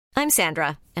I'm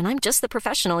Sandra, and I'm just the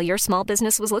professional your small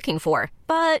business was looking for.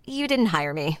 But you didn't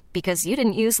hire me because you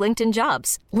didn't use LinkedIn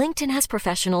Jobs. LinkedIn has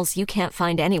professionals you can't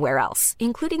find anywhere else,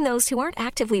 including those who aren't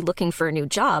actively looking for a new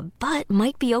job, but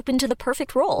might be open to the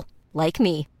perfect role, like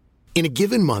me. In a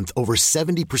given month, over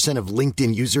 70% of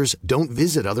LinkedIn users don't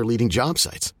visit other leading job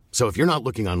sites. So if you're not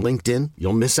looking on LinkedIn,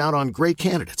 you'll miss out on great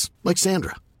candidates like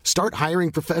Sandra. Start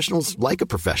hiring professionals like a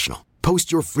professional.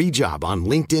 Post your free job on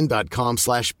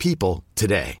linkedin.com/people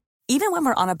today. Even when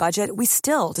we're on a budget, we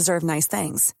still deserve nice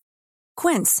things.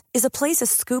 Quince is a place to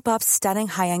scoop up stunning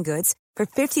high-end goods for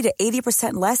 50 to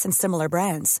 80% less than similar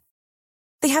brands.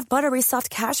 They have buttery soft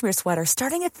cashmere sweaters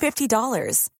starting at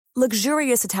 $50,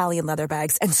 luxurious Italian leather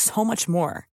bags, and so much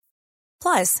more.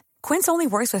 Plus, Quince only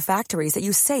works with factories that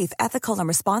use safe, ethical, and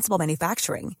responsible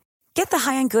manufacturing. Get the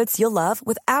high-end goods you'll love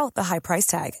without the high price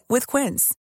tag with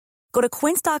Quince. Go to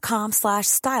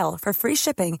quince.com/style for free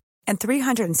shipping and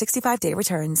 365-day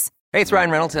returns. Hey, it's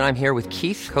Ryan Reynolds, and I'm here with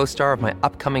Keith, co-star of my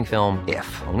upcoming film, If,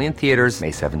 only in theaters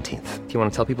May 17th. Do you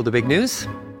want to tell people the big news?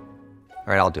 All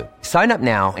right, I'll do it. Sign up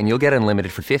now and you'll get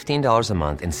unlimited for $15 a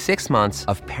month and 6 months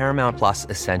of Paramount Plus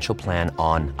Essential Plan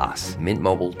on us.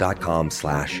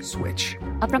 Mintmobile.com/switch.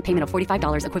 Upfront payment of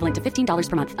 $45 equivalent to $15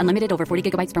 per month. Unlimited over 40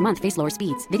 gigabytes per month. Face lower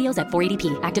speeds. Videos at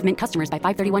 480p. Active Mint customers by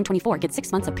 531.24 get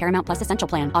 6 months of Paramount Plus Essential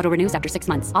Plan. Auto renews after 6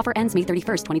 months. Offer ends May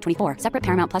 31st, 2024. Separate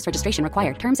Paramount Plus registration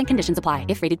required. Terms and conditions apply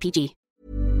if rated PG.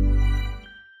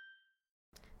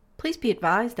 Please be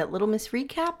advised that Little Miss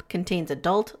Recap contains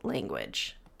adult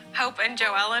language. Hope and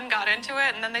Joellen got into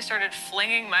it, and then they started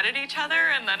flinging mud at each other,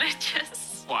 and then it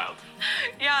just... Wild.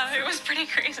 Yeah, it was pretty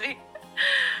crazy.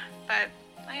 But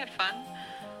I had fun.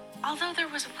 Although there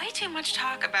was way too much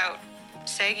talk about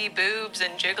saggy boobs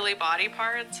and jiggly body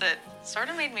parts, it sort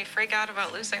of made me freak out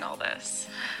about losing all this.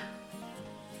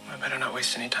 I better not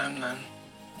waste any time then.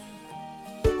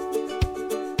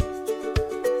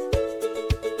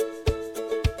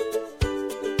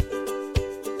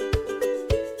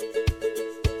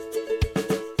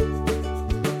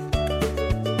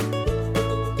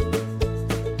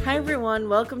 Hi everyone,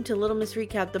 welcome to Little Miss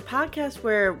Recap, the podcast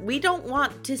where we don't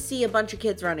want to see a bunch of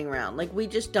kids running around. Like, we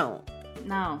just don't.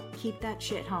 No, keep that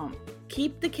shit home.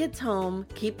 Keep the kids home.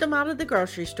 Keep them out of the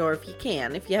grocery store if you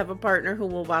can, if you have a partner who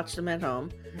will watch them at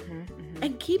home.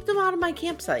 And keep them out of my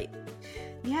campsite.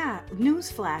 Yeah,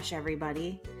 newsflash,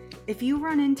 everybody. If you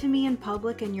run into me in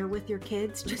public and you're with your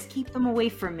kids, just keep them away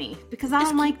from me because I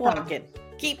don't like them.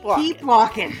 Keep walking. Keep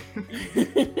walking.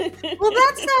 Well,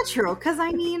 that's not true because,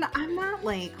 I mean, I'm not,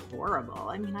 like, horrible.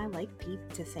 I mean, I like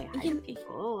to say hi to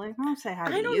people. I don't say hi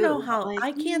to you. I don't know how.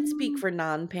 I can't speak for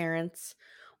non-parents.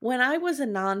 When I was a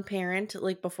non-parent,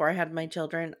 like before I had my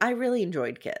children, I really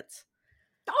enjoyed kids.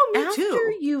 Oh, me After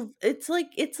too. it's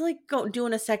like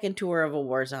doing a second tour of a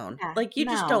war zone. Yeah, Like, you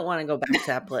just no. don't want to go back to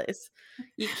that place.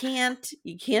 You can't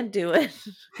do it.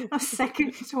 A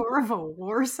second tour of a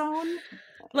war zone?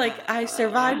 Like, I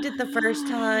survived it the first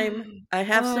time. I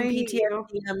have some I hate you.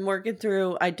 PTSD I'm working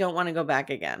through. I don't want to go back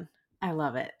again. I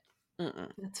love it.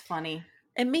 Mm-mm. That's funny.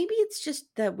 And maybe it's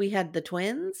just that we had the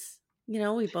twins. You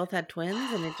know, we both had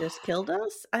twins and it just killed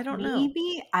us. I don't know.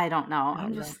 Maybe? I don't know. I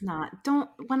I'm don't just not.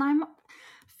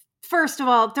 First of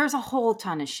all, there's a whole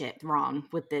ton of shit wrong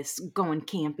with this going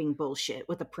camping bullshit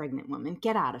with a pregnant woman.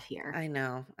 Get out of here. I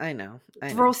know.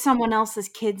 Throw someone else's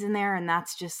kids in there and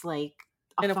that's just like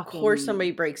And of course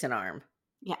somebody breaks an arm.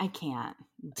 Yeah, I can't.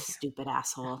 Stupid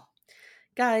asshole.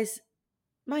 Guys,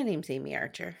 my name's Amy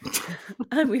Archer.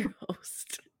 I'm your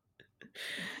host.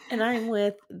 And I'm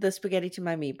with the spaghetti to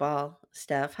my meatball,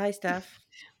 Steph. Hi, Steph.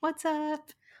 What's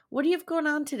up? What do you have going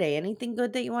on today? Anything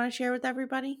good that you want to share with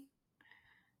everybody?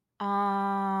 Do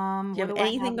you have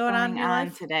anything going on in your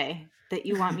life today that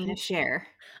you want me to share?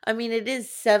 I mean, it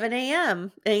is 7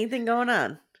 a.m. Anything going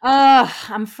on?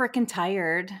 I'm freaking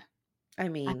tired. I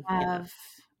mean,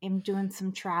 I'm doing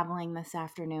some traveling this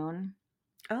afternoon.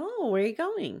 Oh, where are you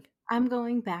going? I'm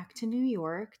going back to New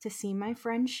York to see my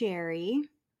friend Sherry.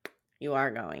 You are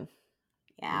going.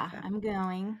 Yeah, Okay. I'm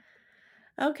going.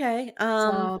 Okay.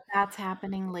 So that's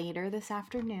happening later this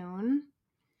afternoon.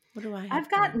 What do I have? I've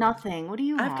got nothing. What do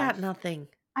you have? I've got nothing.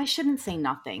 I shouldn't say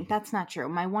nothing. That's not true.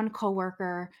 My one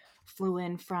coworker flew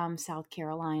in from South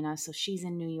Carolina, so she's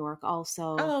in New York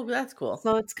also. Oh, that's cool.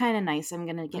 So it's kind of nice. I'm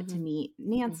going to get to meet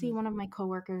Nancy, one of my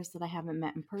coworkers that I haven't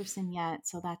met in person yet.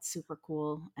 So that's super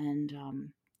cool.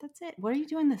 And that's it. What are you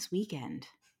doing this weekend?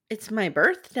 It's my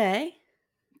birthday.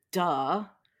 Duh.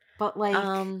 But like,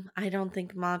 I don't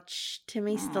think much.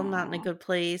 Timmy's still not in a good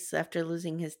place after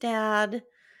losing his dad.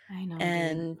 I know.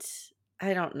 And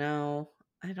I don't know.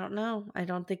 I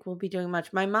don't think we'll be doing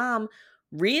much. My mom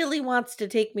really wants to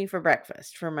take me for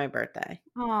breakfast for my birthday.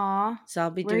 Aw. So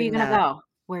I'll be Where are you doing gonna that. go?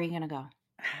 Where are you gonna go?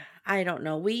 I don't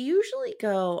know. We usually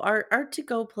go, our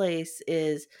to-go place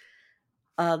is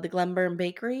the Glenburn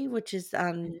Bakery, which is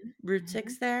on Route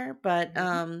 6 there. But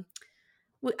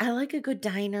I like a good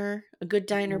diner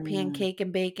Mm, pancake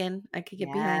and bacon. I could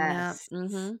get behind that. yes.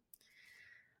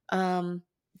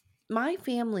 My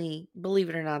family, believe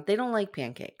it or not, they don't like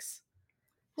pancakes.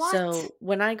 What? So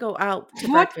when I go out to What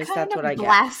breakfast, kind that's what I of get.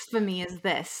 blasphemy is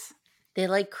this? They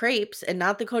like crepes and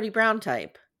not the Cody Brown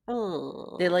type.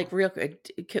 They Oh. like real.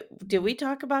 Did we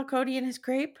talk about Cody and his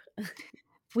crepe?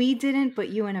 We didn't, but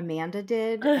you and Amanda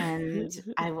did, and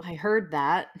I heard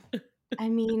that. I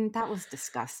mean, that was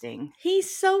disgusting.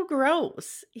 He's so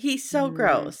gross. He's so Mm,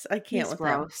 gross. I can't he's with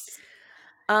him. gross.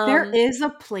 There Um, is a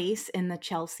place in the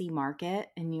Chelsea market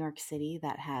in New York City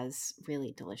that has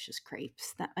really delicious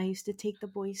crepes that I used to take the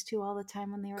boys to all the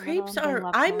time when they were little. crepes They are.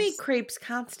 loved I make those. crepes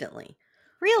constantly.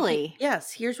 Really?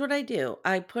 Yes. Here's what I do.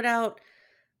 I put out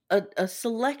a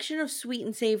selection of sweet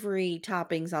and savory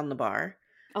toppings on the bar,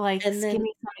 Like, and give then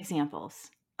me some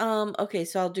examples. okay.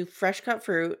 So I'll do fresh cut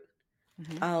fruit.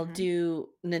 Hmm, I'll hmm. do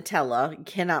Nutella. You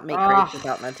cannot make crepes Oh,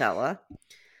 without Nutella.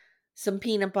 Some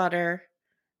peanut butter.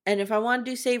 And if I want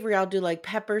to do savory, I'll do like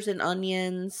peppers and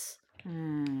onions,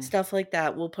 mm, stuff like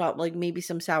that. We'll put like maybe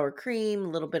some sour cream, a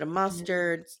little bit of mm.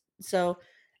 mustard. So,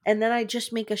 and then I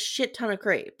just make a shit ton of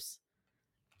crepes.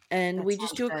 And That we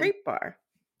just sounds do a good. crepe bar.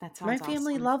 That My sounds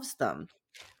family awesome. loves them.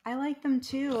 I like them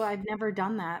too. I've never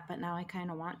done that, but now I kind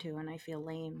of want to, and I feel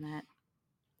lame that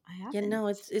I Yeah, no,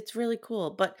 haven't. it's really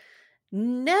cool. But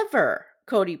never,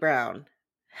 Cody Brown,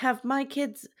 have my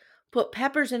kids put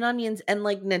peppers and onions and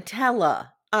like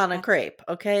Nutella on a That's crepe.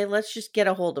 Okay, let's just get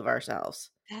a hold of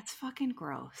ourselves. that's fucking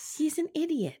gross. He's an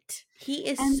idiot. He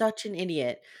is And such an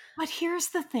idiot. but here's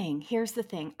the thing. Here's the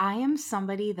thing. I am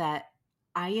somebody that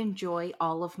I enjoy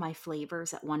all of my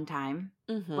flavors at one time.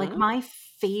 Like Mm-hmm. my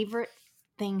favorite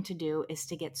thing to do is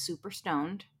to get super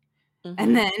stoned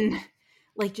and Mm-hmm. then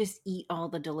like just eat all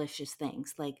the delicious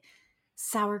things like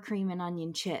sour cream and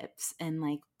onion chips and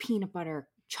like peanut butter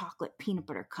chocolate peanut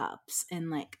butter cups and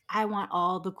like I want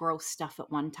all the gross stuff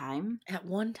at one time. At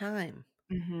one time.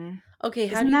 Hmm. Okay,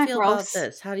 how do Isn't you that feel about gross?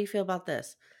 this? How do you feel about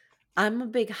this? I'm a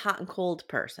big hot and cold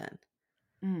person.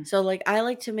 Mm. So like I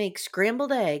like to make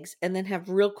scrambled eggs and then have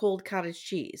real cold cottage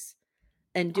cheese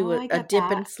and do Oh, a, I a get dip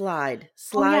that. and slide.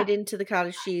 Oh yeah. Slide into the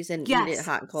cottage cheese and eat it Yes.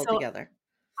 hot and cold So together.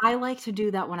 I like to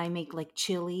do that when I make like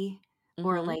chili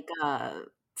or Mm-hmm. like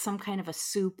some kind of a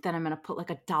soup that I'm going to put like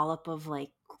a dollop of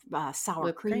like sour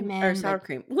Whipped cream cream or in. sour Like,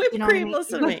 cream. you Whipped know what I cream, mean?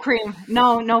 listen to Whipped me. cream.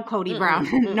 No, no, Cody Mm-mm, Brown.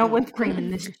 No mm-mm, whipped cream in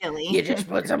this mm-mm. You chili. just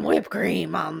put some whipped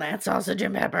cream on that sausage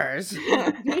and peppers.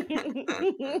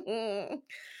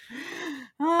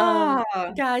 Ah,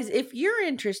 Guys, if you're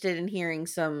interested in hearing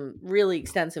some really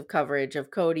extensive coverage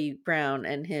of Cody Brown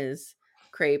and his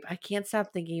crepe, I can't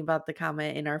stop thinking about the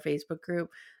comment in our Facebook group,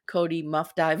 Cody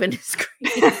muff dive in his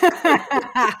crepe.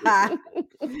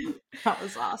 that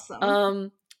was awesome.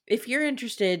 If you're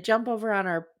interested, jump over on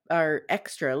our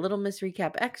extra Little Miss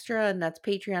Recap extra, and that's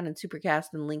Patreon and Supercast,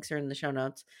 and links are in the show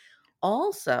notes.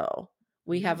 Also,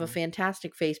 we have a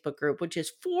fantastic Facebook group, which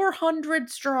is 400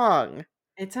 strong.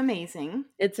 It's amazing.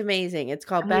 It's amazing. It's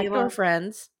called And Backdoor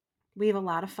Friends. we have a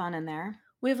lot of fun in there.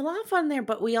 We have a lot of fun there,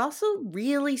 but we also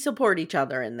really support each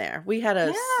other in there. We had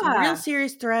a real Yeah.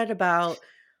 serious thread about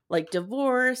like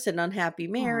divorce and unhappy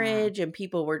Aw. marriage, and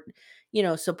people were,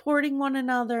 supporting one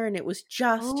another, and it was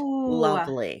just Oh,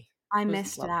 lovely. I It was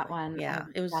missed that lovely. one. Yeah,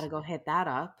 I've got to go hit that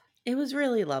up. it was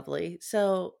really lovely.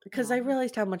 So, because I Oh,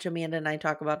 realized how much Amanda and I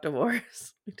talk about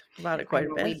divorce. We talk about it I quite a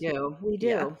know we bit. do. We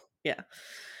Yeah. do. Yeah.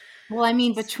 Well, I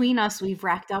mean, between us, we've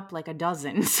racked up like a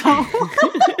dozen. So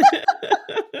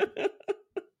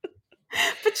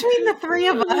between the three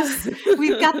of us,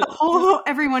 we've got the whole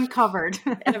everyone covered.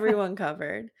 Everyone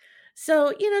covered.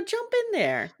 So, jump in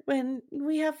there when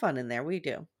we have fun in there. We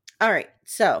do. All right.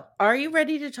 So, are you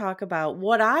ready to talk about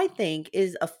what I think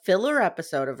is a filler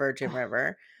episode of Virgin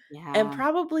River and Yeah.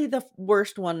 probably the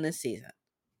worst one this season?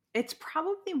 It's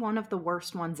probably one of the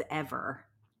worst ones ever.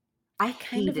 I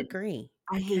Kind of hated agree.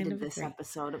 I kind hated of this agree.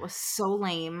 episode. It was so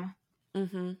lame.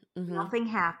 Mm-hmm. Mm-hmm. Nothing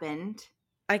happened.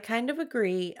 I kind of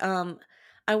agree.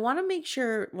 I want to make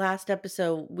sure last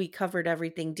episode we covered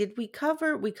everything. Did we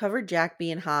covered Jack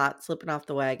being hot, slipping off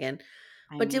the wagon.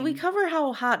 I But did we mean, cover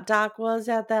how hot Doc was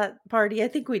at that party? I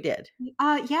think we did.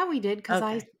 yeah, we did because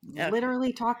I Okay.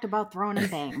 literally talked about throwing in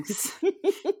bangs.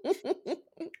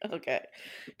 Okay.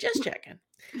 Just checking.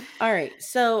 All right.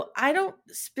 So I don't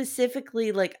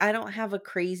specifically I don't have a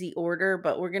crazy order,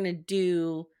 but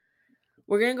we're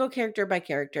we're going to go character by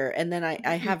character. And then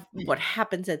I have what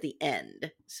happens at the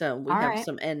end. So we have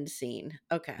some end scene.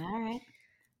 Okay. All right.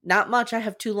 Not much. I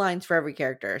have 2 lines for every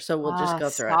character. So we'll just go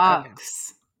through it. Okay.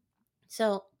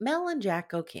 So Mel and Jack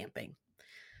go camping.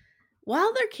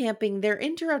 While they're camping, they're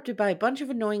interrupted by a bunch of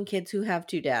annoying kids who have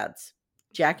 2 dads.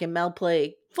 Jack and Mel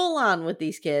play full on with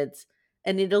these kids,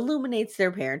 and it illuminates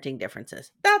their parenting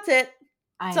differences. That's it.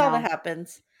 That's all that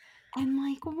happens. And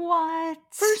like, what?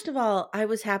 First of all, I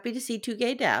was happy to see 2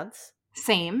 gay dads.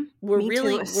 Same. We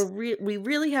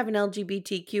really have an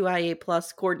LGBTQIA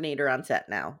plus coordinator on set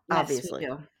now. Yes, obviously,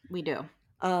 we do.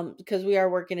 Because we are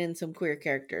working in some queer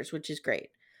characters, which is great.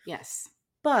 Yes,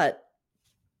 but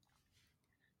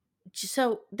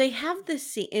so they have this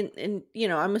scene, and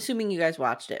I'm assuming you guys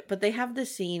watched it, but they have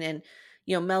this scene, and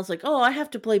Mel's like, "Oh, I have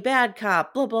to play bad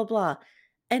cop," blah blah blah.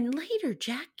 And later,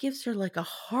 Jack gives her like a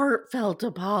heartfelt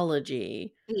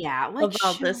apology. Yeah, like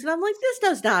about this, and I'm like, this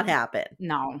does not happen.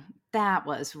 No, that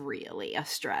was really a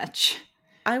stretch.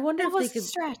 I wonder if they could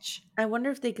stretch. I wonder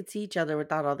if they could see each other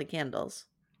without all the candles.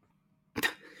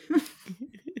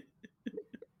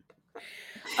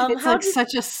 It's like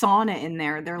such a sauna in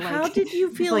there. They're like, how did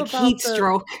you feel like about heat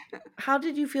stroke? How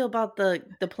did you feel about the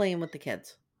playing with the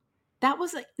kids? That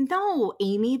was like, no,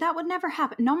 Amy, that would never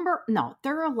happen. No,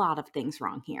 there are a lot of things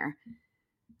wrong here.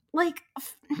 Like,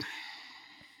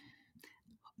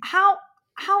 how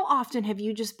often have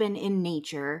you just been in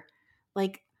nature,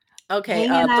 like, okay,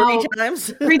 3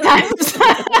 times. 3 times.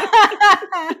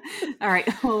 All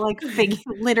right, well, like,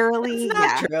 literally,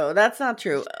 That's not true. That's not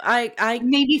true. I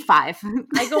maybe 5.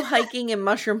 I go hiking and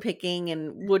mushroom picking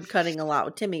and wood cutting a lot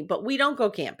with Timmy, but we don't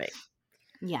go camping.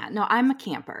 Yeah, no, I'm a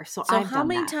camper, so I've how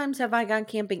many times have I gone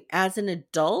camping as an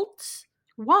adult?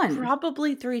 1.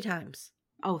 Probably 3 times.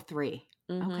 Oh, 3.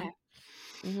 Mm-hmm. Okay.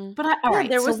 Mm-hmm. But all right.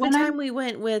 There was the time we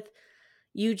went with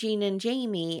Eugene and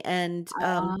Jamie, and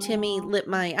Timmy lit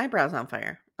my eyebrows on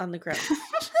fire on the grill.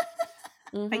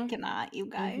 I cannot, you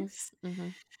guys. Mm-hmm.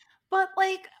 But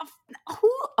like,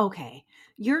 okay,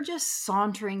 you're just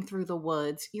sauntering through the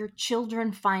woods. Your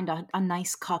children find a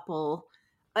nice couple.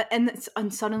 And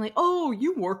suddenly, oh,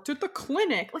 you worked at the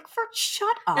clinic. Like,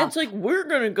 shut up. It's like, we're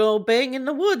going to go bang in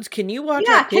the woods. Can you watch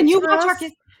our kids? Can you watch our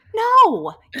kids?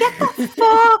 No, get the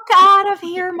fuck out of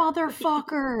here,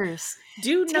 motherfuckers.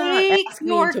 Do not ask me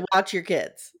to watch your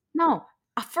kids. No,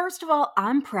 first of all,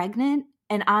 I'm pregnant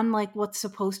and on like what's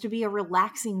supposed to be a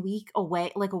relaxing week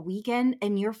away, like a weekend,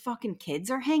 and your fucking kids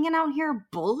are hanging out here.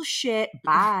 Bullshit.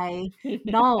 Bye.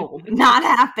 No, not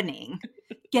happening.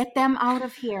 Get them out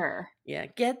of here. Yeah,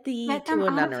 get them to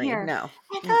a nunnery. No.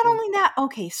 And not only that,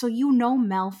 okay, so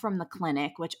Mel from the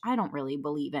clinic, which I don't really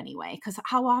believe anyway, because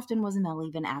how often was Mel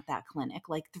even at that clinic?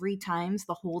 Like 3 times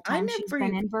the whole time she's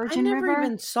been in Virgin River? I never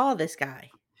even saw this guy.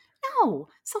 No.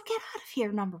 So get out of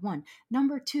here, number 1.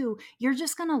 Number 2, you're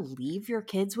just going to leave your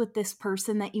kids with this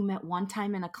person that you met one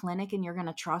time in a clinic and you're going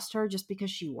to trust her just because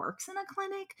she works in a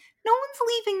clinic? No one's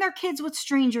leaving their kids with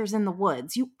strangers in the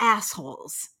woods, you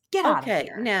assholes. Get out of here.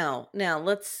 Okay, now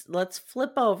let's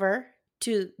flip over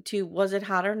to was it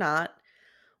hot or not?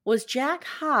 Was Jack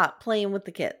hot playing with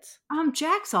the kids?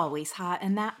 Jack's always hot,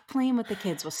 and that playing with the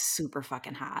kids was super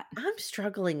fucking hot. I'm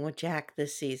struggling with Jack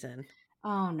this season.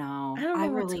 Oh no, I don't know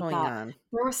what's going on.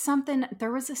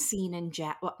 There was a scene in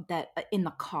Jack that in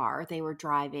the car they were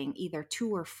driving either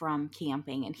to or from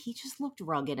camping, and he just looked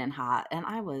rugged and hot, and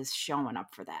I was showing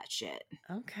up for that shit.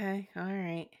 Okay, all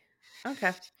right.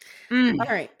 Okay. All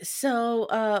right.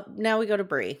 So now we go to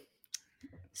Bree.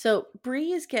 So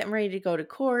Bree is getting ready to go to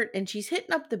court, and she's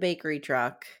hitting up the bakery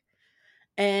truck,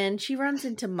 and she runs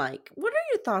into Mike. What are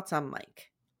your thoughts on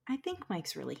Mike? I think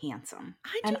Mike's really handsome.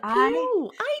 I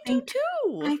do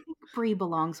too. I think Bree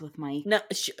belongs with Mike. No,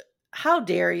 how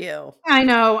dare you? I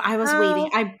know. I was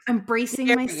waiting. I'm bracing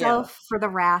myself for the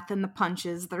wrath and the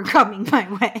punches that are coming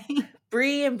my way.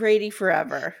 Bree and Brady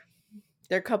forever.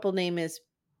 Their couple name is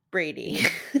Brady.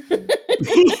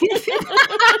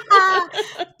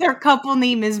 Their couple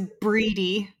name is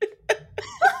Breedy.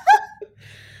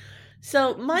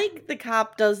 So Mike the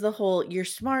cop does the whole you're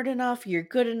smart enough, you're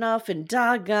good enough, and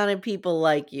doggone it, people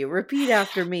like you. Repeat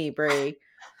after me, Bree.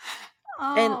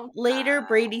 And later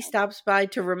Brady stops by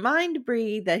to remind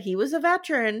Bree that he was a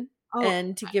veteran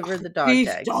and to give her the dog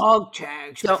tags. Dog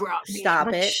tags.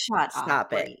 Stop it. Shut Stop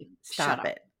up, it. Stop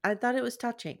it. I thought it was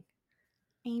touching.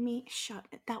 Amy, shut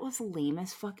it. That was lame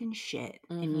as fucking shit,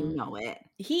 and you know it.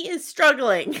 He is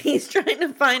struggling. He's trying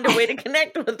to find a way to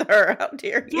connect with her. How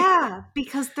dare you? Yeah,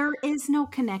 because there is no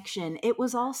connection. It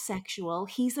was all sexual.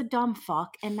 He's a dumb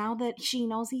fuck, and now that she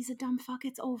knows he's a dumb fuck,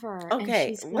 it's over. And Okay,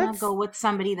 she's gonna go with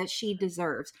somebody that she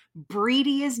deserves.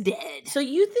 Brady is dead. So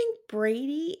you think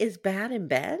Brady is bad in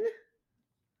bed?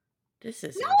 This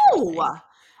is No! interesting.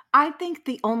 I think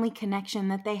the only connection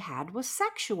that they had was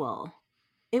sexual.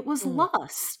 It was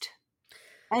lust.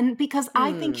 And because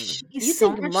I think she's You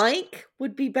so think much... Mike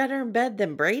would be better in bed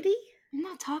than Brady? I'm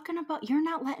not talking about... You're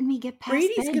not letting me get past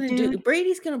bed, dude.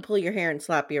 Brady's gonna pull your hair and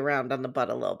slap you around on the butt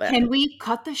a little bit. Can we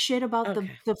cut the shit about Okay.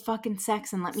 the fucking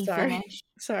sex and let me finish?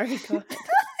 Sorry, go ahead.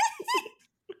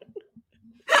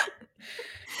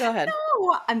 Go ahead.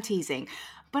 No, I'm teasing.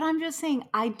 But I'm just saying,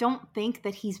 I don't think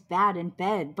that he's bad in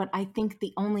bed, but I think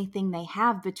the only thing they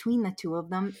have between the two of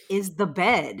them is the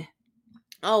bed.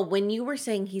 Oh, when you were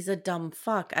saying he's a dumb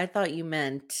fuck, I thought you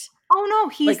meant Oh no,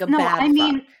 he's like a no, bad I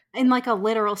mean fuck. in like a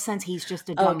literal sense, he's just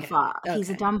a dumb Okay, fuck. He's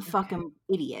a okay, dumb okay. fucking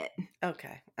idiot.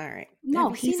 Okay, all right. No,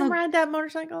 Have you seen him ride that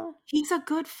motorcycle? He's a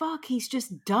good fuck. He's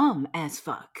just dumb as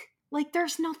fuck. Like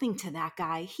there's nothing to that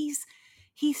guy.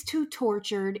 He's too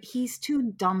tortured. He's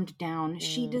too dumbed down.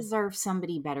 She deserves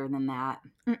somebody better than that.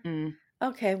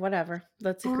 Okay, whatever.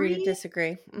 Let's agree to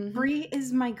disagree. Bree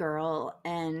is my girl,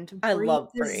 and I Bree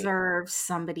love Bree. deserves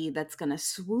somebody that's gonna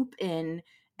swoop in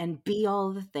and be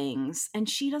all the things. And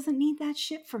she doesn't need that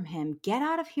shit from him. Get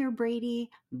out of here,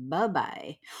 Brady.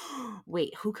 Bye-bye.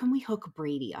 Wait, who can we hook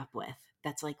Brady up with?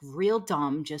 That's like real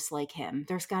dumb, just like him.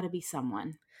 There's got to be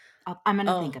someone. I'm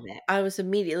gonna think of it. I was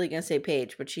immediately gonna say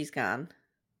Paige, but she's gone.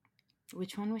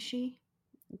 Which one was she?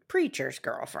 Preacher's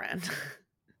girlfriend.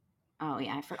 Oh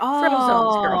yeah, I forgot.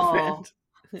 Frozone's girlfriend.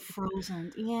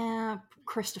 Frozen. Yeah,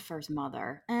 Christopher's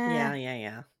mother.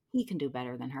 Yeah. He can do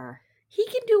better than her. He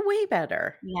can do way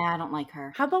better. Yeah, I don't like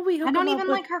her. How about we hook I don't him even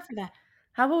up like her for that.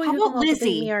 How about we How hook about him up with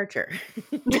Lizzie? Amy Archer?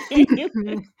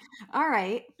 All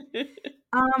right.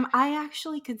 I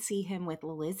actually could see him with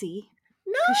Lizzie.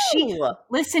 No!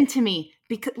 Listen to me.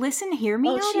 Hear me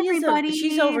out, everybody.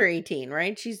 She's over 18,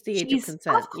 right? She's the age of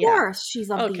consent. Of course, she's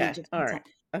of the age of consent. All right.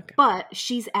 Okay. But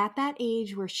she's at that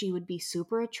age where she would be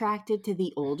super attracted to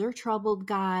the older troubled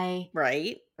guy.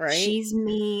 Right. She's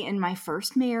me in my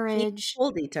first marriage. He's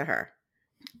oldie to her.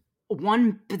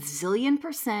 1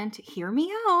 bazillion%. Hear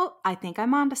me out. I think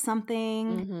I'm onto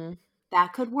something.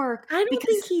 That could work. I don't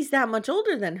think he's that much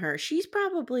older than her. She's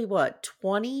probably, what,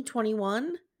 20,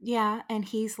 21? Yeah, and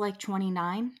he's like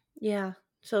 29. Yeah.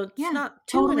 So it's not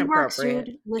too totally inappropriate. Works,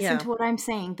 dude. Listen to what I'm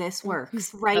saying. This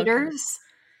works. Writers,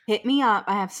 hit me up.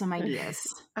 I have some ideas.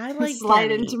 I like Slide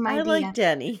Denny. into my I like DM.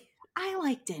 Denny. I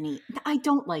like Denny. I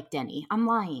don't like Denny. I'm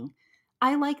lying.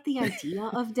 I like the idea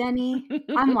of Denny.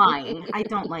 I'm lying. I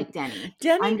don't like Denny.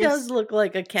 Denny does look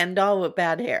like a Ken doll with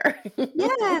bad hair.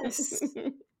 Yes.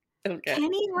 Okay.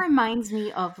 Kenny reminds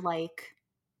me of like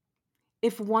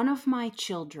if one of my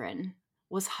children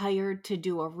was hired to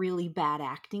do a really bad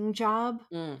acting job.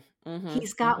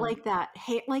 He's got like that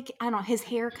hair, like I don't know, his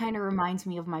hair kind of reminds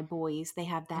me of my boys. They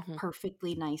have that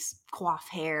perfectly nice coif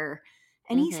hair,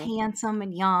 and he's handsome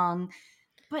and young.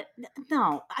 But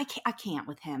no, I can't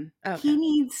with him. Okay. He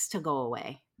needs to go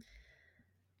away.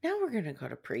 Now we're gonna go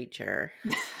to Preacher.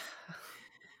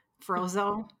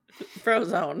 Frozone.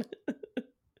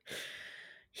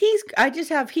 He's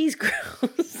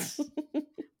gross.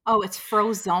 Oh, it's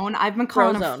Frozone. I've been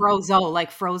calling him Frozo,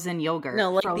 like frozen yogurt.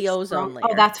 No, like the ozone layer.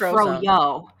 Oh, that's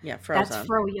Froyo. Yeah, Frozone. That's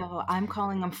Froyo. I'm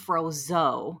calling him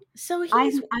Frozo. So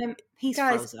he's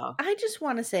guys, Frozo. I just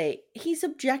want to say he's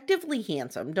objectively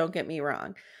handsome. Don't get me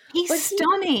wrong. He's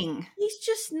stunning. He's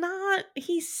just not.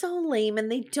 He's so lame,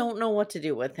 and they don't know what to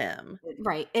do with him.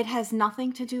 Right. It has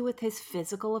nothing to do with his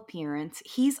physical appearance.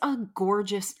 He's a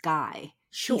gorgeous guy.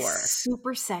 Sure. He's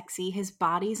super sexy. His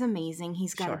body's amazing.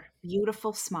 He's got a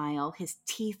beautiful smile. His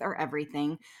teeth are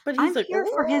everything. But he's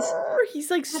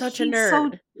he's like such a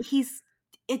nerd.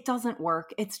 It doesn't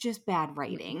work. It's just bad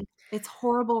writing. It's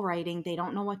horrible writing. They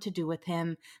don't know what to do with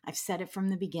him. I've said it from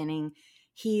the beginning.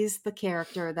 He's the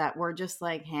character that we're just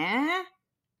like, huh?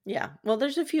 Yeah. Well,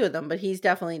 there's a few of them, but he's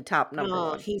definitely top number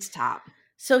one. He's top.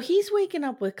 So he's waking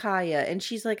up with Kaya, and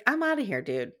she's like, I'm out of here,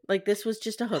 dude. Like, this was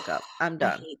just a hookup. I'm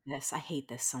done. I hate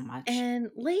this so much. And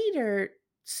later,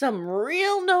 some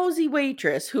real nosy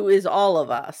waitress, who is all of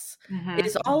us,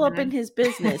 is all up in his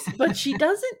business. But she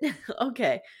doesn't...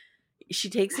 Okay. She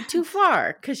takes it too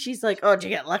far, because she's like, oh, did you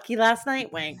get lucky last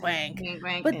night? Wank, wank. Wank,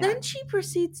 wank, but then she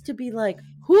proceeds to be like,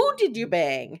 who did you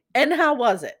bang? And how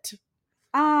was it?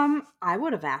 I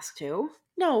would have asked to.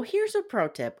 No, here's a pro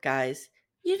tip, guys.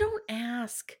 You don't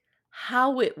ask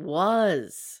how it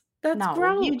was. That's No,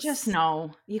 gross. you just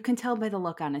know. You can tell by the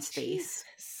look on his face.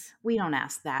 Jesus. We don't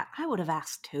ask that. I would have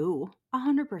asked too.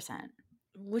 100%.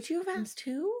 Would you have asked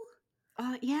too?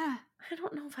 Yeah. I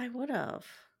don't know if I would have.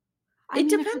 I It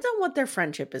mean, depends on what their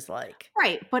friendship is like.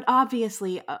 Right, but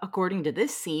obviously, according to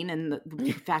this scene and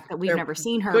the fact that we've They're never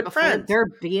seen her good before, friends. they're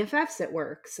BFFs at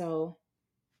work. So,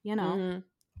 you know. Mhm.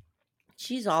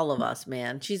 She's all of us,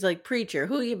 man. She's like, preacher,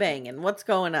 who you banging? What's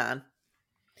going on?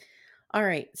 All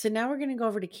right, so now we're going to go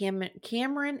over to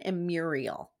Cameron and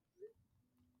Muriel.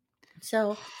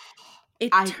 So,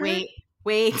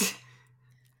 Wait.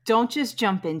 Don't just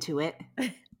jump into it.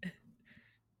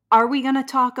 Are we going to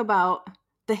talk about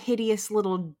the hideous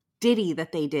little ditty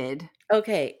that they did?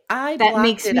 Okay, that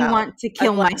makes me want to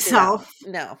kill myself.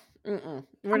 No,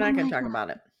 we're not going to talk about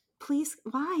it. Please,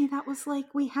 why? That was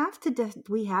like, we have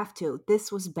to.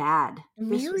 This was bad.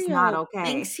 This was not Muriel okay.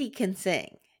 thinks he can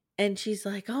sing. And she's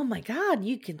like, oh my God,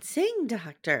 you can sing,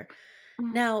 doctor.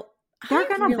 Now, They're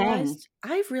gonna bang.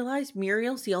 I've realized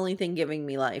Muriel's the only thing giving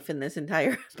me life in this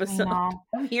entire episode. I know.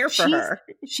 I'm here for her.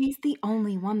 She's the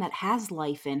only one that has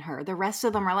life in her. The rest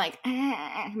of them are like,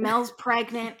 Mel's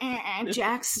pregnant,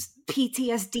 Jack's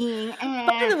PTSD.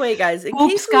 By the way, guys, in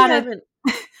Hope's case we got haven't...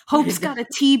 Hope's got a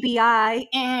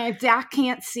TBI, Dak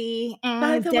can't see,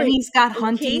 Denny's got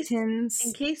Huntington's.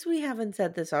 In case we haven't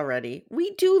said this already,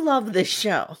 we do love this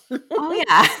show. Oh,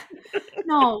 yeah.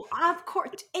 No, of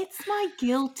course. It's my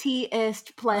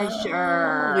guiltiest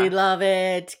pleasure. Oh, we love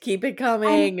it. Keep it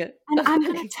coming. And I'm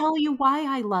going to tell you why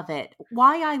I love it.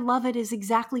 Why I love it is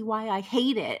exactly why I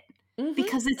hate it.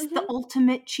 Because it's the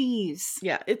ultimate cheese.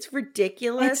 Yeah, it's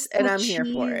ridiculous, and I'm here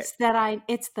for it.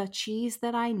 It's the cheese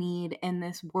that I need in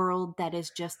this world that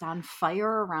is just on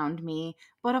fire around me.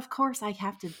 But of course, I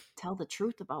have to tell the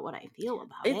truth about what I feel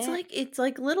about it. It's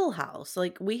like Little House.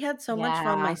 Like, we had so much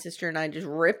fun, my sister and I, just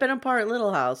ripping apart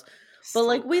Little House. But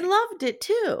like, we loved it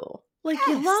too. Like,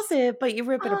 you love it, but you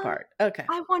rip it apart. Okay.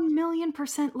 I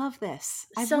 1,000,000% love this.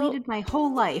 I've waited my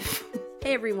whole life.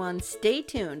 Hey everyone, stay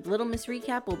tuned. Little Miss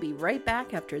Recap will be right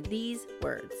back after these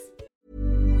words.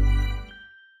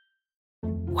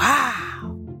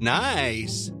 Wow.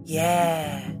 Nice.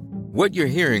 Yeah. What you're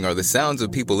hearing are the sounds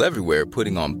of people everywhere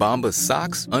putting on Bombas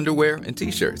socks, underwear, and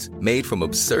T-shirts made from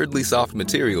absurdly soft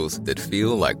materials that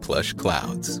feel like plush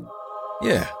clouds.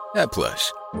 Yeah, that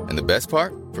plush. And the best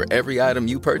part? For every item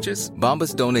you purchase,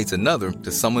 Bombas donates another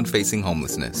to someone facing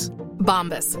homelessness.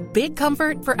 Bombas. Big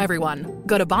comfort for everyone.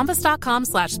 Go to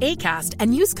bombas.com/ACAST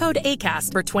and use code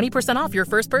ACAST for 20% off your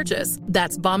first purchase.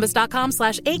 That's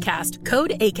bombas.com/ACAST.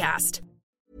 Code ACAST.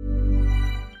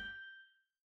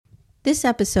 This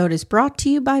episode is brought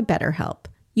to you by BetterHelp.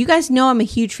 You guys know I'm a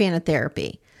huge fan of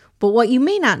therapy, but what you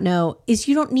may not know is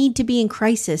you don't need to be in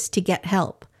crisis to get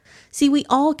help. See, we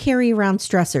all carry around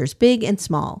stressors, big and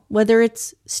small, whether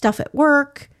it's stuff at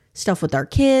work, stuff with our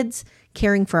kids,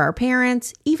 caring for our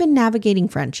parents, even navigating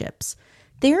friendships.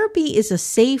 Therapy is a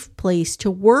safe place to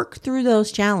work through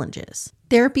those challenges.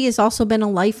 Therapy has also been a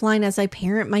lifeline as I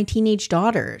parent my teenage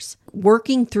daughters.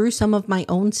 Working through some of my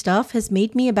own stuff has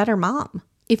made me a better mom.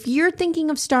 If you're thinking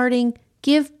of starting,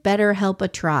 give BetterHelp a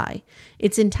try.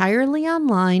 It's entirely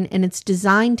online and it's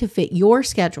designed to fit your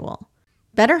schedule.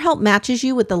 BetterHelp matches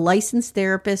you with a licensed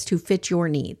therapist who fits your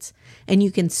needs, and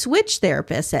you can switch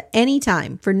therapists at any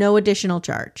time for no additional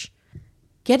charge.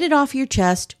 Get it off your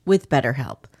chest with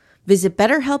BetterHelp. Visit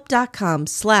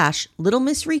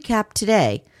BetterHelp.com/LittleMissRecap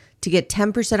today to get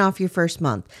 10% off your first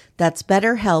month. That's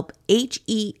BetterHelp,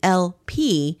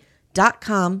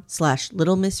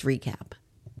 HELP.com/LittleMissRecap.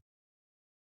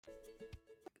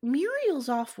 Muriel's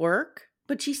off work,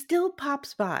 but she still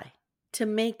pops by to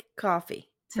make coffee.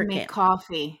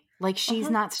 Coffee. Like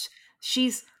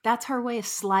that's her way of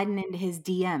sliding into his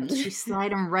DMs. She's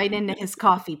sliding right into his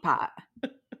coffee pot.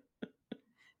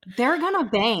 They're gonna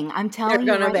bang. I'm telling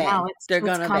you right now. They're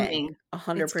gonna coming. bang.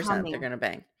 100%. They're gonna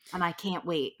bang. And I can't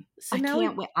wait. So I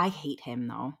can't wait. I hate him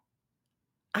though.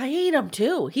 I hate him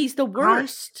too. He's the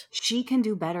worst. She can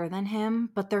do better than him,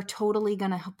 but they're totally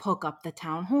gonna hook up the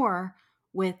town whore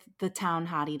with the town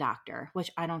hottie doctor,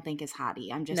 which I don't think is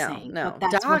hottie. I'm just saying. No,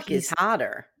 but Doc is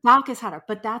hotter. Doc is hotter,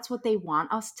 but that's what they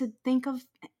want us to think of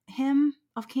him,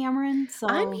 of Cameron. So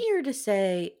I'm here to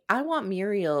say I want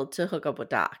Muriel to hook up with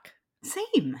Doc.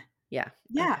 Same. Yeah.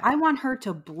 Yeah. Okay. I want her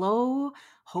to blow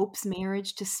Hope's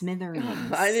marriage to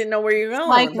smithereens. I didn't know where you're going.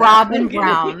 Like Robin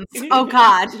Brown's. Oh,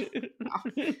 God.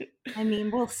 I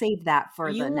mean, we'll save that for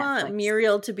you the Netflix. You want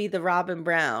Muriel to be the Robin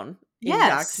Brown in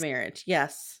Doc's marriage.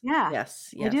 Yes. Yeah.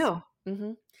 Yes. I do.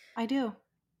 Mm-hmm. I do.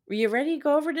 Were you ready to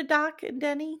go over to Doc and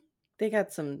Denny? they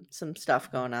got some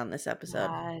stuff going on this episode.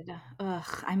 God.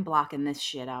 Ugh, I'm blocking this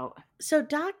shit out. So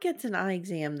Doc gets an eye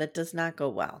exam that does not go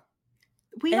well.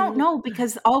 We don't know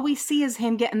because all we see is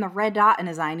him getting the red dot in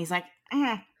his eye, and he's like,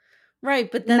 eh.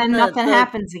 Right, but then nothing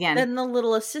happens again. Then the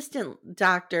little assistant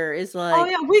doctor is like, oh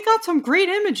yeah, we got some great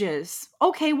images.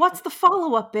 Okay, what's the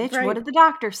follow-up, bitch? Right. What did the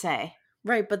doctor say?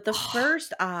 Right, but the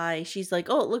first eye, she's like,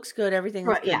 oh, it looks good. Everything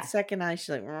looks Right, good. yeah. Second eye, she's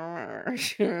like,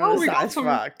 this we got eye's some-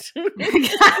 fucked.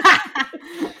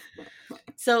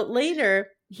 So later,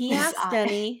 he His asks eye.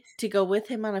 Denny to go with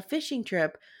him on a fishing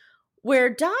trip where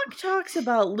Doc talks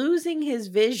about losing his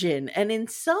vision. And in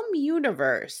some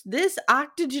universe, this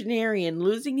octogenarian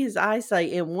losing his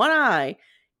eyesight in one eye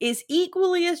is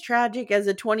equally as tragic as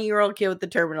a 20-year-old kid with a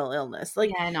terminal illness. Like,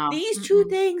 Yeah, I know. these two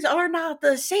things are not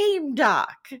the same,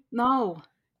 Doc. No.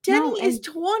 Denny is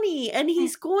 20 and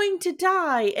he's going to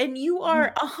die, and you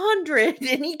are 100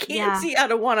 and he can't see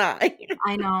out of one eye.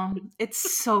 I know. It's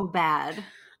so bad.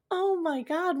 Oh my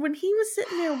God. When he was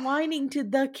sitting there whining to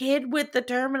the kid with the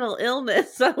terminal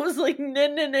illness, I was like,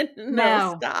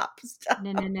 no, stop.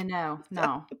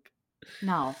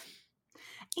 No.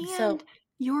 And So-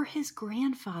 you're his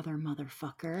grandfather,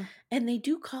 motherfucker. And they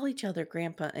do call each other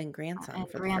grandpa and grandson And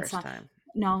for grandson. the first time.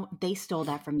 No, they stole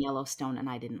that from Yellowstone, and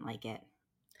I didn't like it.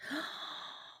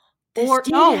 This Or-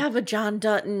 did no. have a John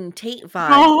Dutton Tate vibe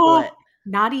No, to it.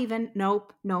 not even.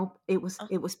 Nope. It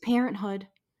was Parenthood.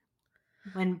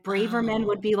 When Braverman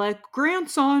would be like,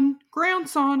 grandson,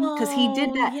 because he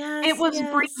did that. Yes, it was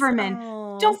yes. Braverman.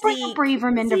 Oh, Don't bring a Zeke.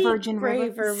 Braverman to Zeke Virgin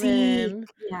River. Braverman. Zeke.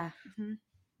 Yeah. mhm.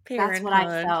 That's what I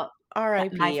Parenthood. felt.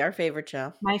 R.I.P. Our favorite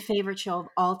show. My favorite show of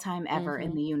all time ever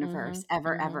in Mhm, the universe. mhm,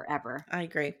 Ever, mhm. ever. I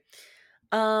agree.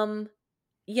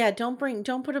 Yeah, don't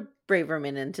put a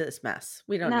Braverman into this mess.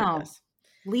 We don't No. need this.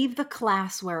 Leave the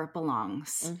class where it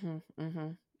belongs.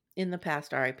 In the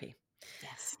past, R.I.P.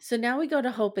 Yes. So now we go to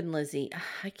Hope and Lizzie.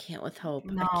 I can't with Hope.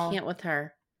 No. I can't with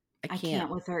her. I can't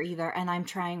with her either. And I'm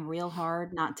trying real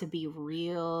hard not to be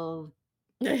real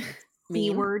Mean.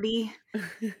 C-wordy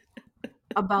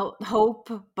about Hope,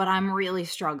 but I'm really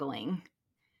struggling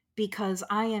because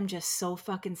I am just so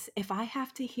fucking. If I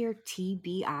have to hear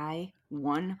TBI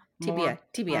one more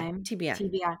time,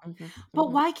 TBI.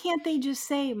 But why can't they just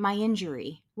say my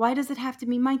injury? Why does it have to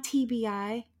be my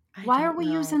TBI? Why are we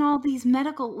using all these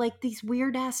medical, like these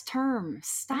weird ass terms?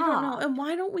 Stop. I don't know. And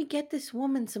why don't we get this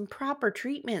woman some proper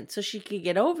treatment so she could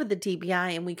get over the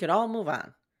TBI and we could all move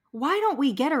on? Why don't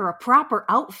we get her a proper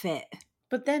outfit?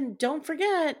 But then don't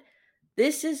forget,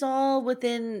 this is all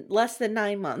within less than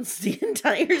 9 months, the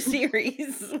entire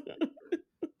series.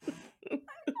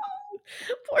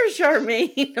 Poor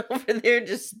Charmaine over there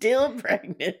just still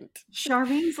pregnant.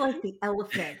 Charmaine's like the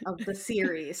elephant of the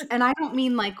series. And I don't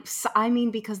mean like, I mean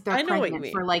because they're I know what you pregnant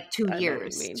mean. for like 2 I know what you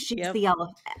years. mean. She's Yep. the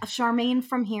elephant. Charmaine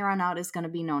from here on out is going to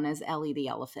be known as Ellie the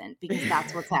elephant because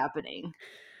that's what's happening.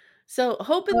 So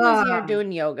Hope and Lizzie are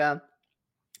doing yoga,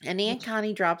 and Aunt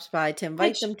Connie drops by to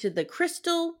invite them to the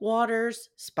Crystal Waters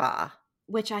Spa.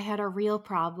 Which I had a real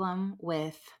problem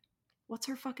with. What's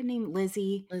her fucking name?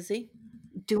 Lizzie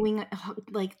doing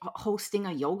like hosting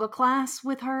a yoga class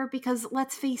with her, because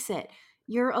let's face it,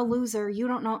 you're a loser. You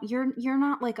don't know. You're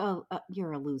not like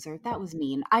you're a loser. That was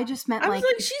mean. I just meant I was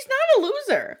like, she's not a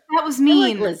loser. That was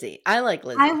mean. I like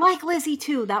Lizzie. I like Lizzie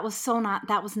too. That was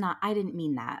not. I didn't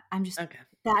mean that. I'm just okay.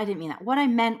 I didn't mean that. What I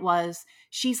meant was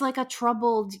she's like a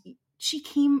troubled. She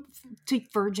came to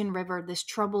Virgin River, this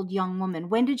troubled young woman.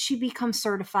 When did she become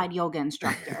certified yoga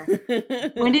instructor?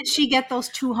 When did she get those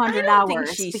 200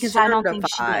 hours? Because I don't think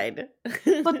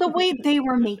she. But the way they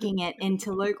were making it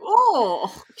into like,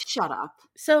 oh, shut up.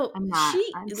 So I'm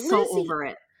so over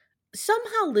it.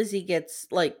 Somehow Lizzie gets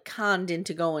like conned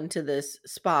into going to this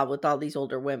spa with all these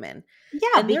older women.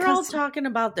 Yeah, and they're all talking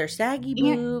about their saggy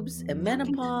boobs and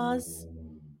menopause.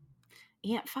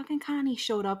 Aunt fucking Connie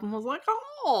showed up and was like,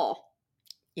 oh.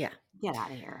 Yeah. Get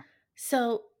out of here.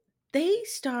 So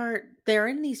they're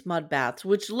in these mud baths,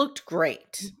 which looked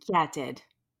great. Yeah, it did.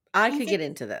 I could get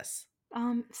into this.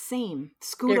 Same.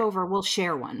 Scoot over, we'll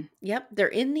share one. Yep. They're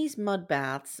in these mud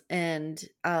baths, and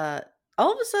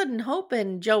all of a sudden Hope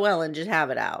and Joellen just have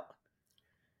it out.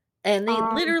 And they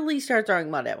literally start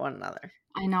throwing mud at one another.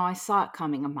 I know, I saw it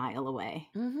coming a mile away.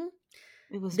 Mm-hmm.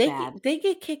 It was bad. They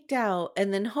get kicked out,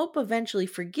 and then Hope eventually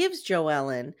forgives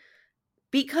Joellen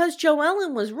because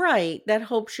Joellen was right that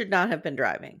Hope should not have been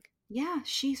driving. Yeah,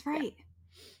 she's right.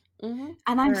 Yeah. Mm-hmm.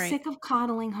 And I'm sick of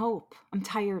coddling Hope. I'm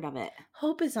tired of it.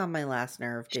 Hope is on my last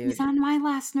nerve, dude. She's on my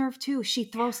last nerve, too. She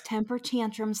throws temper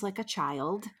tantrums like a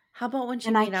child. How about when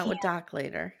she made out with Doc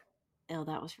later? Oh,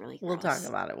 that was really gross. We'll talk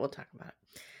about it.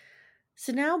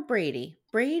 So now Brady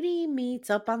meets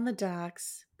up on the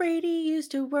docks. Brady used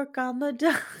to work on the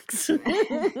docks.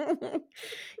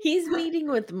 He's meeting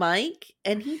with Mike,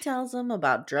 and he tells him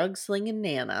about drug slinging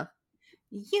Nana.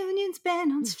 Union's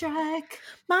been on strike.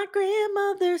 My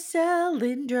grandmother's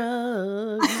selling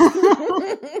drugs.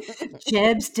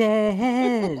 Jeb's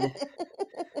dead.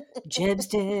 Jeb's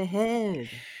dead.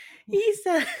 He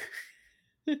said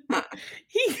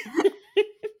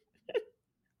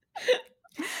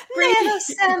Nana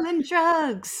selling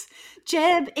drugs.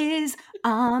 Jeb is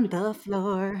on the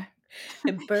floor.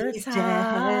 And Bert's He's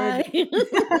high.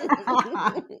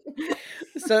 dead.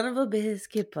 Son of a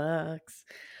biscuit box.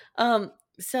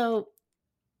 So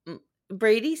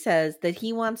Brady says that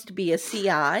he wants to be a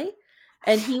CI,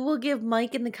 and he will give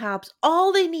Mike and the cops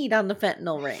all they need on the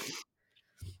fentanyl ring.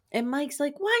 And Mike's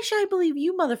like, why should I believe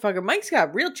you, motherfucker? Mike's got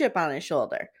a real chip on his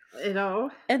shoulder. You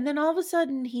know? And then all of a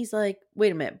sudden, he's like,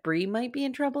 wait a minute, Bree might be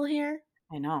in trouble here?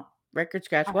 I know. Record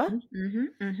scratch, what?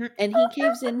 Mm-hmm. And he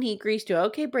caves in and he agrees to,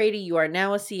 okay, Brady, you are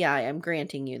now a CI. I'm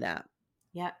granting you that.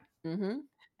 Yep. Mm-hmm.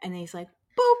 And he's like,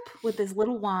 boop, with his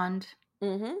little wand.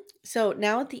 Mm-hmm. So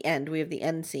now at the end, we have the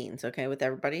end scenes, okay, with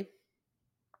everybody.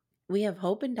 We have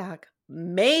Hope and Doc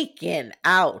making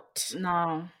out.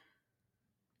 No.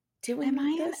 Did we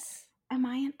Am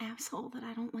I an asshole that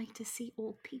I don't like to see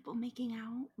old people making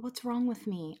out? What's wrong with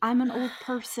me? I'm an old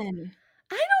person.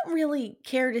 I don't really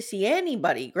care to see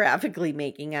anybody graphically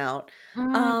making out.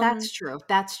 That's true.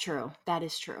 That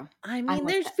is true. I mean, like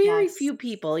there's that. very Yes. few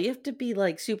people. You have to be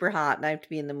like super hot, and I have to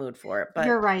be in the mood for it. But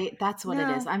you're right. That's what it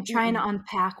is. no, I'm trying to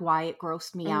unpack why it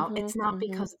grossed me out. It's not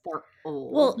because they're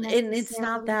old. Well, and it's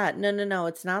not necessarily. that. No,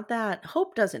 it's not that.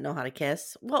 Hope doesn't know how to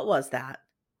kiss. What was that?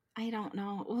 I don't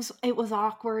know. It was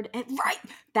awkward. Right.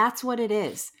 That's what it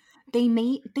is. They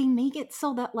make it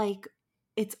so that like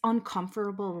it's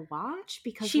uncomfortable to watch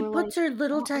because She we're puts like, her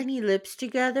little oh, tiny lips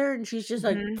together, and she's just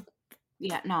like,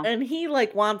 yeah, no. and he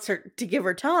like wants her to give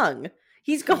her tongue.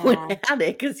 He's going at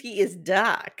it because he is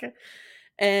Doc.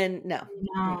 And no.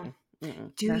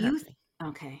 Do you?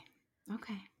 Okay.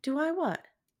 Do I what?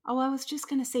 Oh, I was just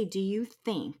gonna say, do you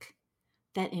think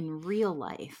that in real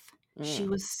life she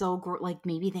was so like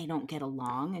maybe they don't get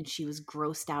along and she was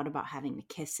grossed out about having to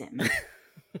kiss him?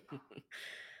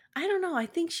 I don't know. I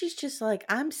think she's just like,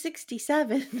 I'm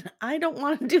 67. I don't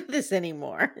want to do this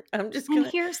anymore. I'm just going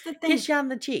to kiss you on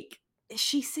the cheek. Is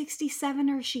she 67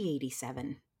 or is she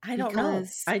 87? I don't know.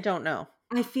 I don't know.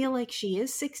 I feel like she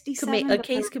is 67. A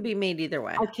case could be made either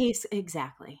way. A case,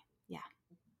 exactly. Yeah.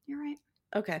 You're right.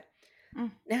 Okay.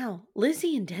 Now,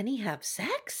 Lizzie and Denny have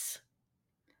sex?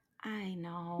 I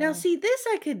know. Now, see, this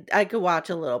I could watch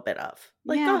a little bit of.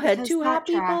 Like, Yeah, go ahead. because Two that hot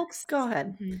people. tracks. Go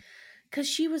ahead. Because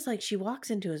she was like, she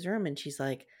walks into his room and she's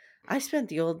like, I spent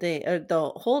the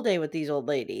whole day with these old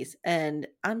ladies, and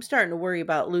I'm starting to worry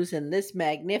about losing this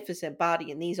magnificent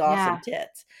body and these awesome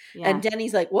tits. Yeah. And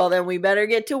Denny's like, well, then we better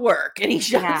get to work. And he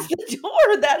shuts the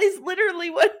door. That is literally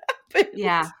what happened.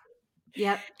 Yeah.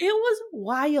 Yep. It was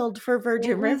wild for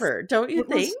Virgin River, don't you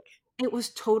think? It was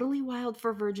totally wild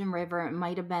for Virgin River. It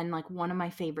might have been like one of my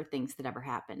favorite things that ever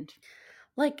happened.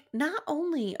 Like, not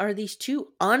only are these two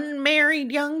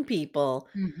unmarried young people,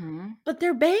 but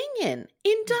they're banging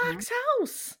in Doc's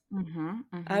house.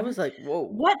 I was like, whoa.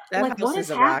 What is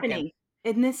happening? Rocking.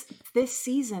 In this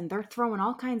season, they're throwing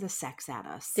all kinds of sex at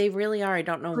us. They really are. I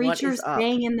don't know Preacher's what is up.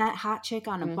 banging that hot chick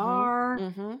on a bar.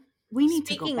 We need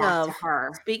to go back to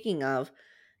her. Speaking of,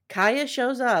 Kaya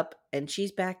shows up and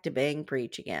she's back to bang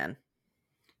Preach again.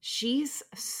 She's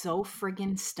so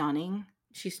friggin' stunning.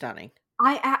 She's stunning.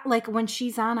 Like when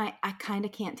she's on, I kind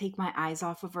of can't take my eyes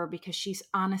off of her because she's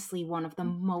honestly one of the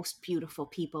most beautiful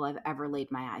people I've ever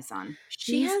laid my eyes on.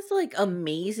 She has like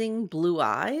amazing blue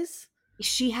eyes.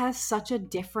 She has such a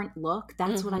different look.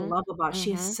 That's what I love about. She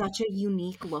has such a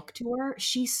unique look to her.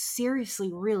 She's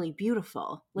seriously really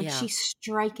beautiful. Like she's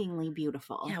strikingly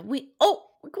beautiful. Yeah. Why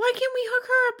can't we hook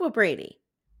her up with Brady?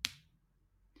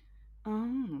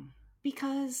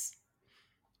 Because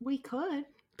we could.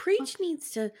 Preach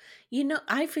needs to,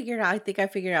 I think I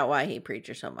figured out why I hate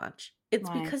Preacher so much. It's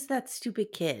because that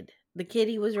stupid kid, the kid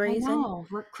he was raising,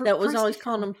 that was always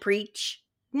calling him Preach.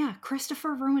 Yeah,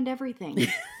 Christopher ruined everything.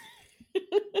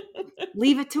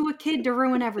 Leave it to a kid to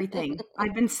ruin everything.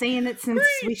 I've been saying it since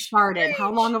we started. Preach.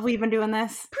 How long have we been doing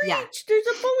this? Preach, there's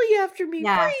a bully after me.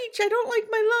 Yeah. Preach, I don't like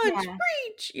my lunch. Yeah.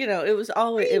 Preach. It was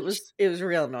always, it was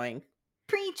real annoying.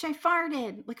 Preach, I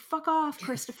farted. Like, fuck off,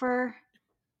 Christopher.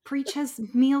 Preach has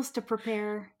meals to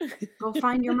prepare. Go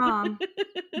find your mom.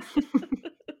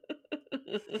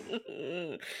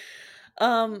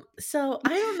 So I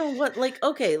don't know what,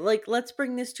 let's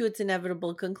bring this to its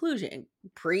inevitable conclusion.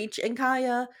 Preach and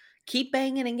Kaya Keep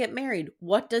banging and get married.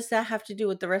 What does that have to do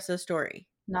with the rest of the story?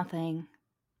 Nothing.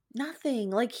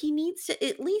 Nothing. Like, he needs to,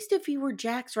 at least if he were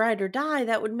Jack's ride or die,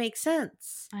 that would make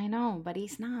sense. I know, but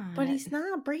he's not. But he's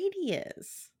not. Brady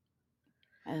is.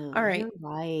 Oh, All right. you're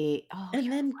right. Oh, And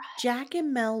you're then right. Jack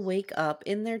and Mel wake up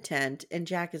in their tent, and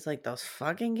Jack is like, those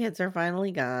fucking kids are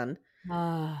finally gone.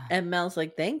 And Mel's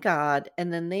like, thank God.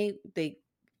 And then they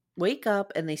wake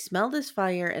up and they smell this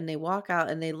fire and they walk out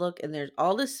and they look and there's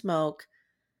all this smoke.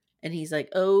 And he's like,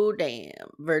 oh,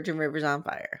 damn, Virgin River's on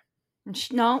fire.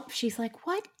 And no, she's like,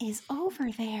 what is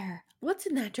over there? What's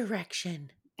in that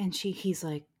direction? And he's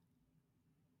like,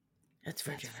 that's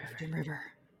Virgin River. River.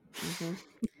 Mm-hmm.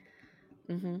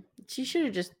 Mm-hmm. She should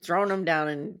have just thrown him down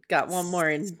and got one more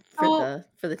in for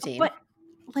the team. But,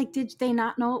 like, did they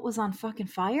not know it was on fucking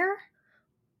fire?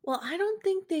 Well, I don't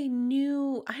think they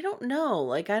knew. I don't know.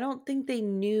 Like, I don't think they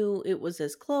knew it was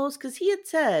as close because he had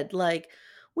said, like,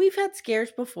 we've had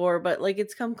scares before, but, like,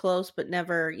 it's come close, but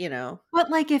never, you know.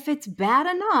 But, like, if it's bad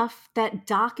enough that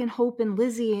Doc and Hope and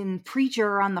Lizzie and Preacher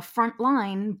are on the front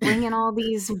line bringing all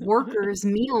these workers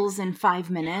meals in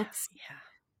 5 minutes. Yeah.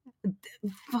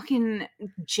 Fucking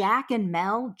Jack and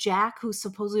Mel, Jack, who's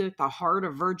supposedly like the heart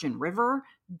of Virgin River,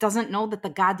 doesn't know that the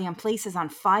goddamn place is on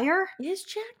fire. Is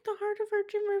Jack the heart of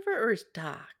Virgin River or is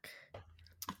Doc?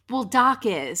 Well, Doc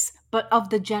is, but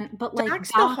of the but like Doc's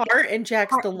Doc, the heart and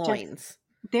Jack's the loins.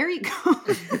 There you go.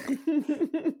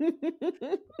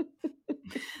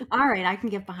 All right, I can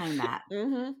get behind that.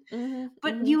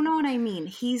 But you know what I mean?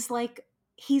 He's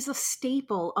a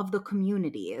staple of the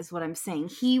community is what I'm saying.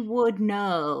 He would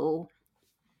know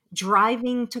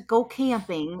driving to go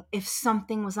camping if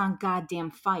something was on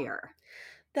goddamn fire.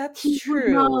 That's he true.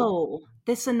 Would know.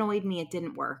 This annoyed me. It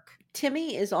didn't work.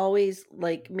 Timmy is always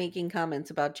like making comments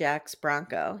about Jack's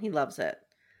Bronco. He loves it.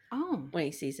 Oh. When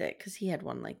he sees it, because he had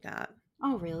one like that.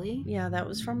 Oh, really? Yeah, that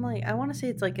was from like, I want to say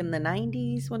it's like in the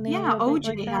 90s when they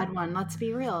OJ like had one. Let's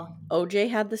be real. OJ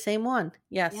had the same one.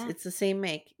 Yes, it's the same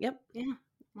make. Yep. Yeah.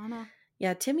 Why not?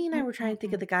 Yeah, Timmy and I were trying to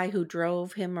think of the guy who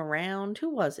drove him around. Who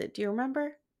was it? Do you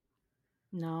remember?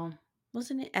 No.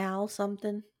 Wasn't it Al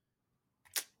something?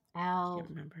 Al. I can't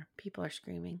remember. People are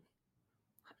screaming.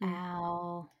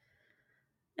 Al.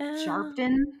 Al.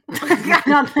 Sharpton? Got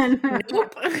nothing.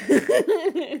 Nope.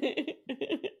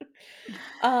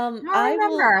 I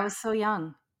remember. I was so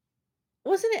young.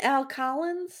 Wasn't it Al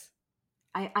Collins?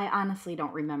 I honestly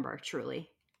don't remember, truly.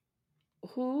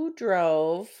 Who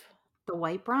drove the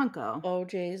white Bronco?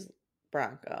 OJ's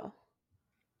Bronco.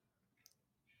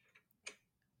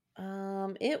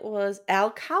 It was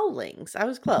Al Cowlings. I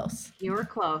was close. You were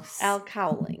close. Al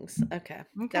Cowlings. Okay.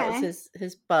 That was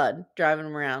his bud driving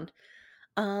him around.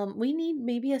 We need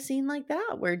maybe a scene like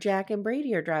that where Jack and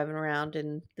Brady are driving around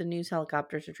and the news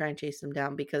helicopters are trying to chase them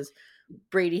down because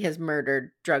Brady has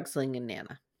murdered drug slinging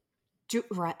Nana.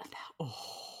 Right.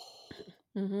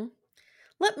 Mm-hmm.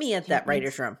 Let me at that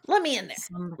writer's room. Let me in there.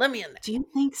 Let me in there. Do you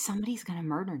think somebody's gonna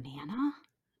murder Nana?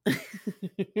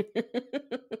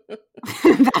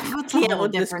 I can't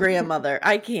with this grandmother.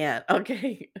 I can't.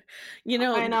 Okay. You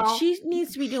know, she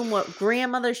needs to be doing what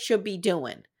grandmothers should be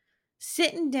doing.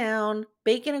 Sitting down,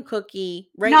 baking a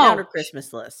cookie, writing out her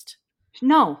Christmas list.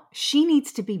 No, she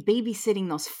needs to be babysitting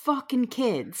those fucking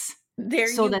kids. There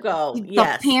so you go.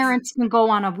 The parents can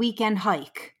go on a weekend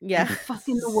hike. Yeah.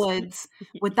 Fucking the woods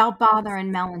without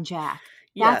bothering Mel and Jack.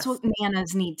 That's what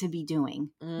Nanas need to be doing.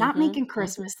 Not making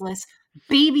Christmas lists,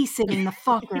 babysitting the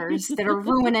fuckers that are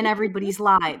ruining everybody's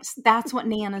lives. That's what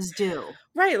Nanas do.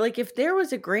 Right. Like if there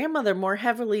was a grandmother more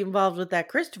heavily involved with that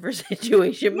Christopher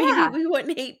situation, maybe we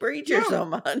wouldn't hate Preacher so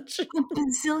much. A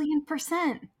bazillion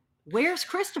 %. Where's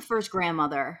Christopher's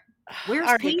grandmother? Where's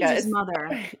Right, Paige's mother?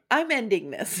 I'm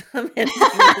ending this. I'm ending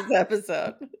this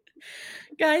episode.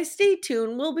 Guys, stay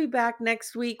tuned. We'll be back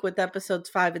next week with episodes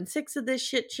 5 and 6 of this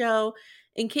shit show.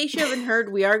 In case you haven't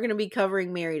heard, we are going to be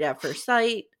covering Married at First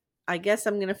Sight. I guess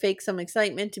I'm going to fake some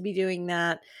excitement to be doing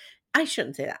that. I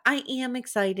shouldn't say that. I am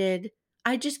excited.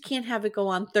 I just can't have it go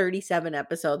on 37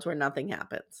 episodes where nothing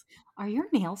happens. Are your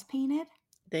nails painted?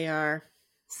 They are.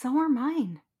 So are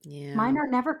mine. Yeah. Mine are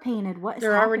never painted. What is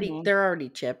they're happening? They're already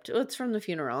chipped. Oh, it's from the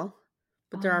funeral,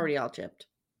 but they're already all chipped.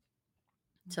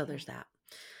 So there's that.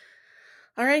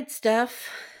 All right, Steph.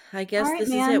 I guess this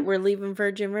is it. We're leaving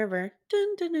Virgin River.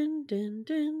 Dun, dun, dun, dun,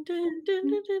 dun, dun,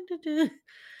 dun, dun, dun,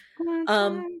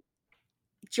 dun.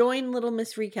 Join Little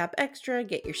Miss Recap Extra.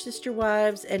 Get your sister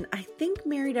wives, and I think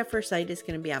Married at First Sight is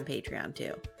going to be on Patreon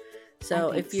too.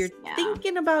 So if you're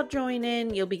thinking about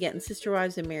joining, you'll be getting Sister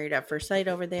Wives and Married at First Sight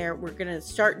over there. We're going to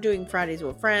start doing Fridays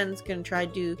with Friends. Going to try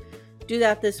to do do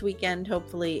that this weekend.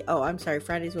 Hopefully. Oh, I'm sorry.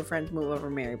 Fridays with Friends move over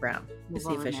Mary Brown. Is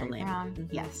the official name. Mm-hmm.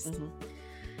 Yes. Mm-hmm.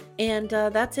 And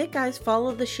that's it, guys.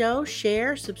 Follow the show,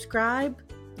 share, subscribe,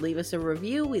 leave us a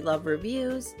review. We love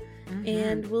reviews. Mm-hmm.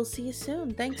 And we'll see you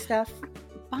soon. Thanks, Steph.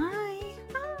 Bye.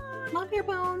 Love your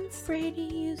bones. Brady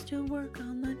used to work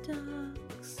on the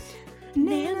docks.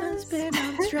 Nana's been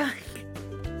on strike.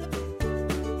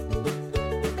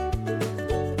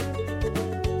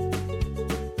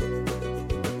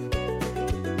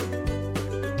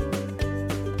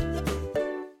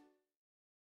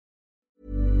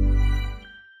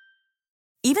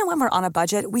 Even when we're on a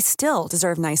budget, we still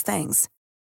deserve nice things.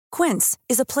 Quince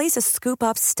is a place to scoop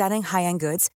up stunning high-end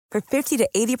goods for 50 to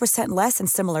 80% less than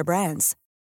similar brands.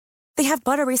 They have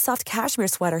buttery soft cashmere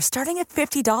sweaters starting at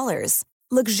 $50,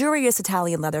 luxurious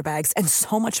Italian leather bags, and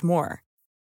so much more.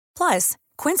 Plus,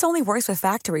 Quince only works with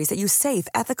factories that use safe,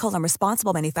 ethical, and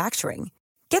responsible manufacturing.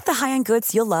 Get the high-end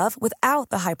goods you'll love without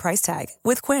the high price tag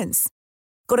with Quince.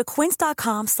 Go to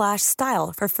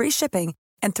quince.com/style for free shipping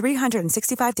and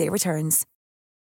 365-day returns.